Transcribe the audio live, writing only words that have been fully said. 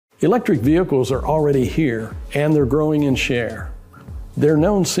Electric vehicles are already here, and they're growing in share. They're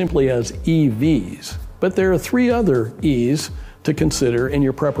known simply as EVs, but there are 3 other E's to consider in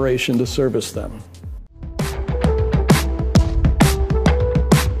your preparation to service them.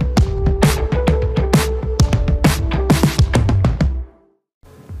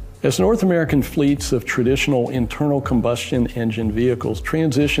 As North American fleets of traditional internal combustion engine vehicles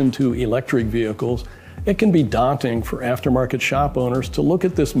transition to electric vehicles, it can be daunting for aftermarket shop owners to look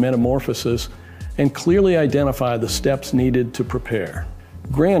at this metamorphosis and clearly identify the steps needed to prepare.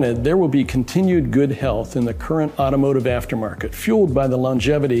 Granted, there will be continued good health in the current automotive aftermarket, fueled by the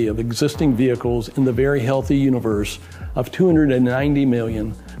longevity of existing vehicles in the very healthy universe of 290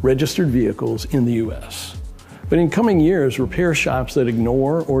 million registered vehicles in the U.S. But in coming years, repair shops that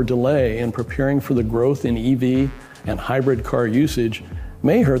ignore or delay in preparing for the growth in EV and hybrid car usage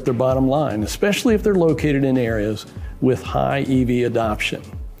may hurt their bottom line, especially if they're located in areas with high EV adoption.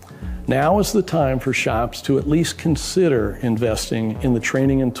 Now is the time for shops to at least consider investing in the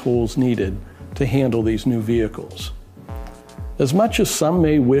training and tools needed to handle these new vehicles. As much as some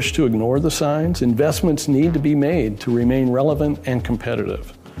may wish to ignore the signs, investments need to be made to remain relevant and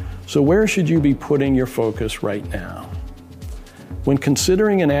competitive. So where should you be putting your focus right now? When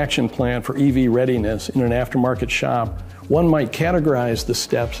considering an action plan for EV readiness in an aftermarket shop, one might categorize the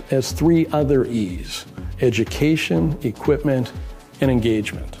steps as 3 other E's: education, equipment, and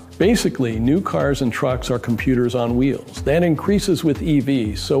engagement. Basically, new cars and trucks are computers on wheels. That increases with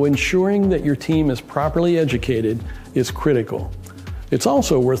EVs, so ensuring that your team is properly educated is critical. It's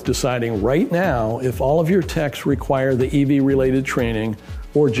also worth deciding right now if all of your techs require the EV-related training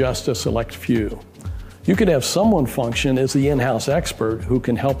or just a select few. You could have someone function as the in-house expert who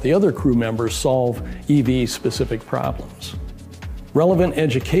can help the other crew members solve EV-specific problems. Relevant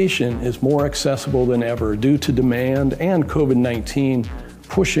education is more accessible than ever due to demand and COVID-19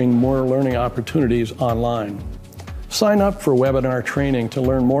 pushing more learning opportunities online. Sign up for webinar training to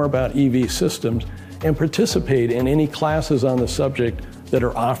learn more about EV systems and participate in any classes on the subject that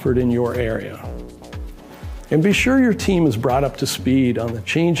are offered in your area. And be sure your team is brought up to speed on the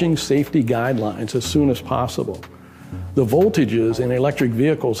changing safety guidelines as soon as possible. The voltages in electric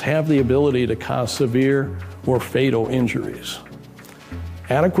vehicles have the ability to cause severe or fatal injuries.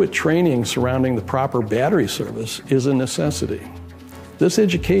 Adequate training surrounding the proper battery service is a necessity. This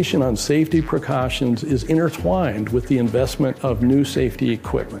education on safety precautions is intertwined with the investment of new safety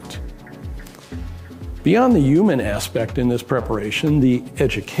equipment. Beyond the human aspect in this preparation, the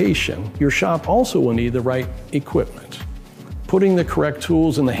education, your shop also will need the right equipment. Putting the correct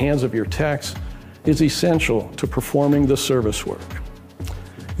tools in the hands of your techs is essential to performing the service work.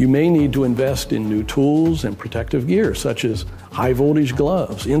 You may need to invest in new tools and protective gear, such as high voltage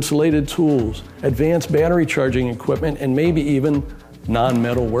gloves, insulated tools, advanced battery charging equipment, and maybe even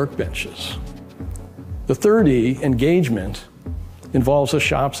non-metal workbenches. The third E, engagement, involves a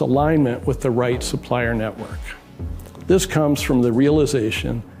shop's alignment with the right supplier network. This comes from the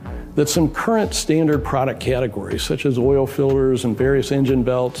realization that some current standard product categories, such as oil filters and various engine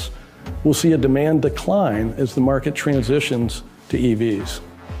belts, will see a demand decline as the market transitions to EVs.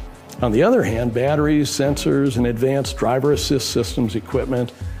 On the other hand, batteries, sensors, and advanced driver assist systems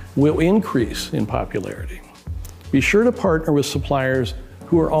equipment will increase in popularity. Be sure to partner with suppliers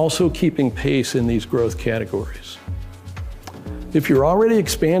who are also keeping pace in these growth categories. If you're already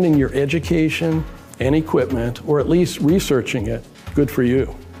expanding your education and equipment, or at least researching it, good for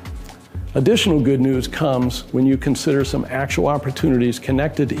you. Additional good news comes when you consider some actual opportunities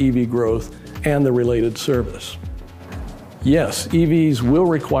connected to EV growth and the related service. Yes, EVs will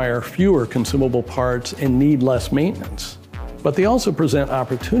require fewer consumable parts and need less maintenance, but they also present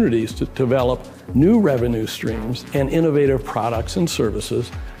opportunities to develop new revenue streams and innovative products and services,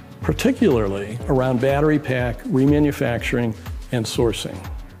 particularly around battery pack, remanufacturing, and sourcing.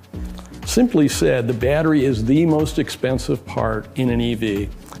 Simply said, the battery is the most expensive part in an EV,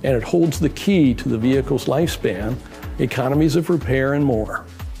 and it holds the key to the vehicle's lifespan, economies of repair, and more.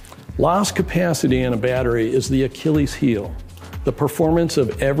 Lost capacity in a battery is the Achilles heel. The performance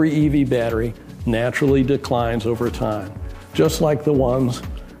of every EV battery naturally declines over time, just like the ones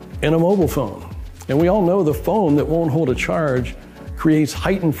in a mobile phone. And we all know the phone that won't hold a charge creates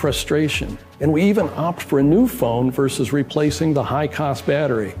heightened frustration, and we even opt for a new phone versus replacing the high-cost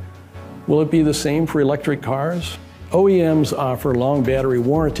battery. Will it be the same for electric cars? OEMs offer long battery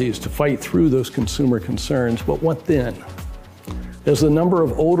warranties to fight through those consumer concerns, but what then? As the number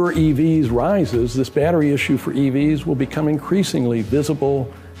of older EVs rises, this battery issue for EVs will become increasingly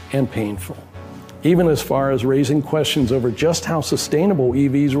visible and painful, even as far as raising questions over just how sustainable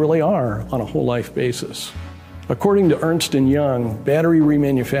EVs really are on a whole life basis. According to Ernst & Young, battery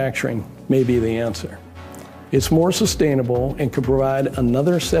remanufacturing may be the answer. It's more sustainable and could provide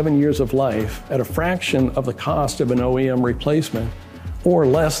another 7 years of life at a fraction of the cost of an OEM replacement, or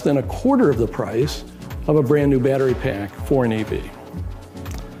less than a quarter of the price of a brand new battery pack for an EV.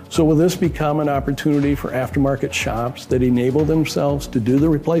 So will this become an opportunity for aftermarket shops that enable themselves to do the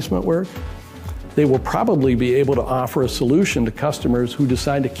replacement work? They will probably be able to offer a solution to customers who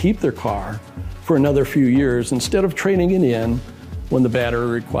decide to keep their car for another few years instead of trading it in when the battery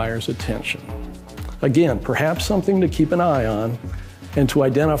requires attention. Again, perhaps something to keep an eye on and to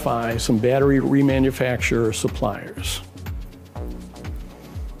identify some battery remanufacturer suppliers.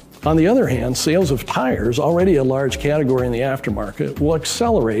 On the other hand, sales of tires, already a large category in the aftermarket, will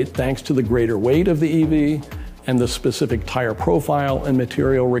accelerate thanks to the greater weight of the EV and the specific tire profile and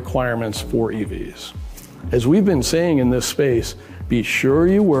material requirements for EVs. As we've been saying in this space, be sure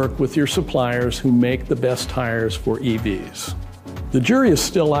you work with your suppliers who make the best tires for EVs. The jury is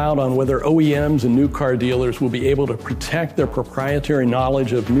still out on whether OEMs and new car dealers will be able to protect their proprietary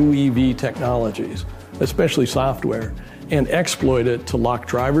knowledge of new EV technologies, especially software, and exploit it to lock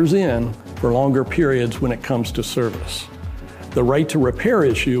drivers in for longer periods when it comes to service. The right to repair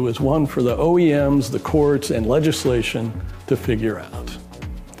issue is one for the OEMs, the courts, and legislation to figure out.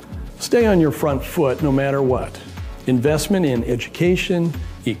 Stay on your front foot no matter what. Investment in education,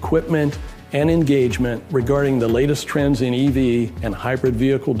 equipment, and engagement regarding the latest trends in EV and hybrid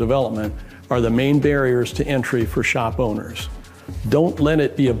vehicle development are the main barriers to entry for shop owners. Don't let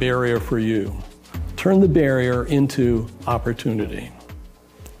it be a barrier for you. Turn the barrier into opportunity.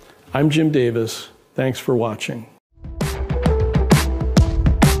 I'm Jim Davis. Thanks for watching.